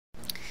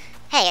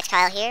Hey, it's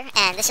Kyle here,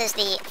 and this is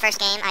the first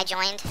game I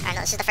joined,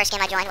 this is the first game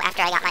I joined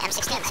after I got my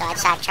M16, so I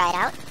decided to try it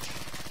out.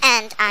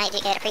 And I did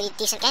get a pretty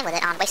decent game with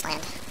it on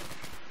Wasteland.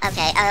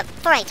 Okay,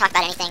 before I talk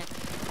about anything,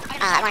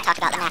 I want to talk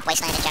about the map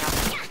Wasteland in general.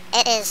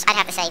 It is, I'd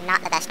have to say,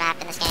 not the best map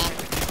in this game.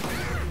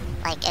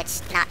 Like,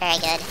 it's not very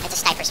good. It's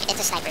a sniper's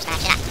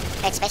match.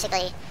 It's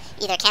basically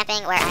either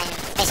camping, where I am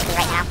basically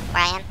right now,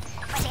 where I am.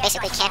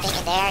 Basically camping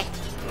in there,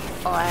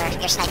 or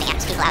you're sniping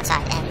at people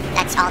outside, and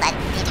that's all that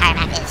the entire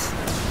map is.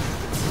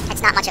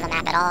 It's not much of a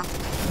map at all.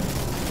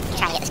 I'm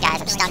trying to get this guy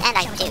as I'm stunned, and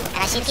I do.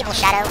 And I see the people's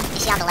shadow. You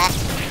see on the left?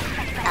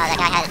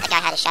 That guy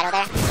had his shadow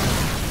there.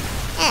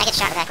 Yeah, I get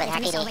shot in the back with an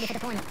RPD.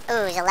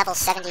 Ooh, he's a level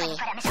 70 and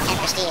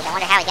prestige. I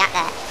wonder how he got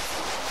that.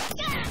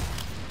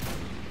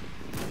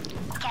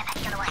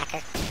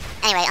 Hacker.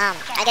 Anyway,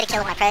 I get a kill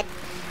with my pred.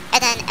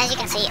 And then, as you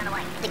can see,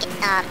 the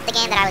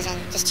game that I was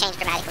in just changed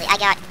dramatically. I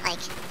got,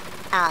 like,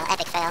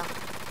 epic fail.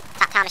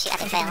 Thomas, you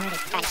epic fail.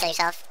 Trying to kill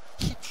yourself.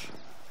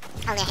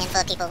 Only a handful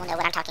of people will know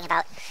what I'm talking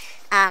about.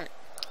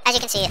 As you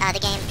can see, the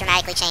game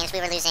dramatically changed. We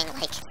were losing,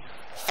 like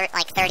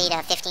 30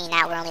 to 15.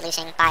 Now we're only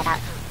losing by about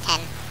 10.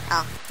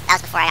 Well, that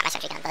was before I got my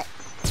sentry gun, but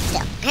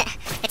still.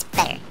 It's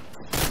better.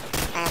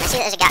 And I see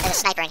that there's a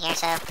sniper in here,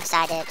 so I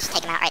decided to just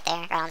take him out right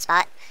there, right on the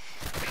spot.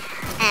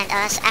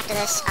 And so after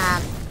this,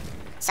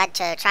 decided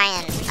to try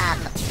and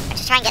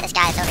get this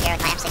guy that's over here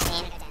with my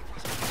M16.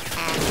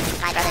 And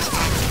my brother's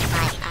and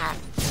my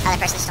other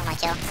person stole my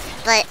kill.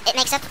 But it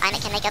makes up, I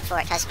can make up for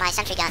it, because my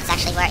sentry gun is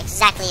actually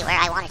exactly where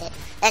I wanted it.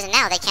 As of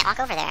now, they can't walk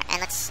over there. And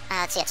let's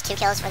see, it's 2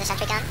 kills for the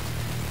sentry gun.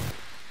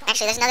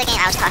 Actually, there's another game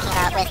I was talking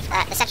about with,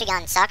 the sentry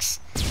gun sucks.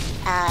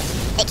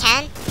 It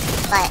can,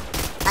 but,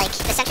 like,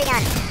 the sentry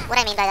gun, what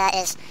I mean by that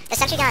is, the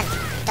sentry gun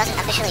doesn't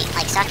officially,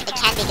 like, suck. It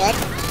can be good,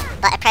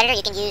 but a predator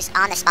you can use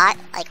on the spot,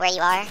 like, where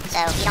you are, so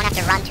you don't have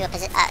to run to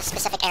a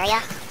specific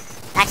area.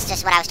 That's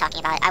just what I was talking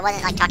about. I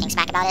wasn't, like, talking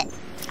smack about it.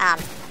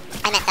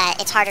 I meant that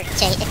it's harder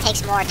to, it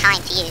takes more time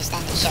to use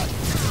than it should.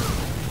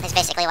 Is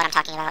basically what I'm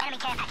talking about.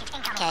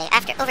 Okay,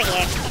 over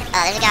here,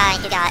 there's a guy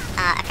who got,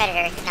 a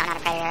predator, no, not a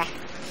predator,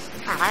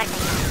 he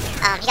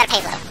got a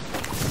payload.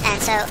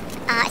 And so,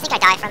 I think I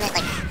died from it,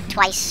 like,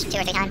 twice, 2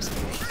 or 3 times.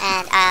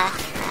 And,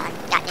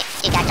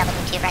 got double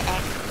tube right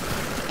there.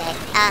 Okay,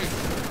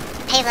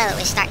 payload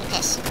was starting to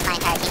piss my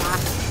entire team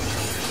off.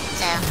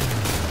 So,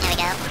 here we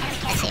go.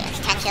 Let's see, it's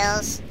 10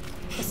 kills.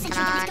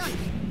 Come on.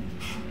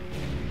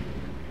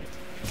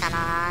 Come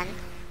on.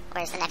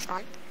 Where's the next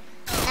one?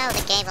 No,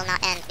 the game will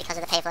not end because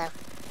of the payload.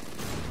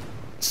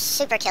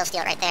 Super kill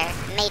steal right there.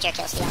 Major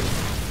kill steal.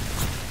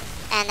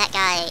 And that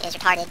guy is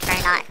retarded for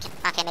not...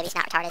 Okay, maybe he's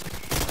not retarded.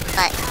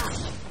 But,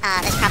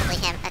 that's probably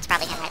him. That's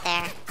probably him right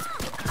there.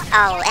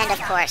 Oh, and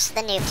of course,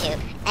 the noob tube.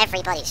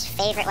 Everybody's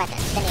favorite weapon,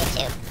 the noob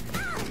tube.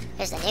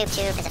 There's the noob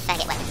tube as a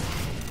faggot weapon.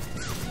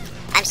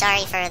 I'm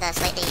sorry for the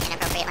slightly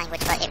inappropriate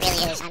language, but it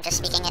really is. I'm just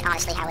speaking it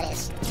honestly how it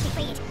is.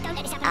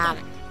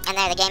 And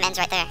there, the game ends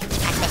right there.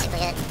 That's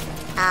basically it.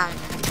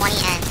 20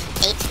 and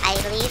 8, I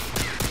believe.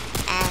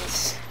 And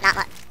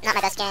not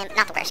my best game,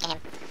 not the worst game.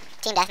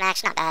 Team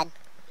deathmatch, not bad.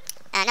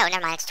 No,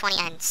 never mind, it's 20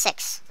 and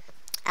 6.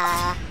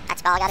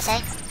 That's all I gotta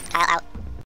say. Kyle out.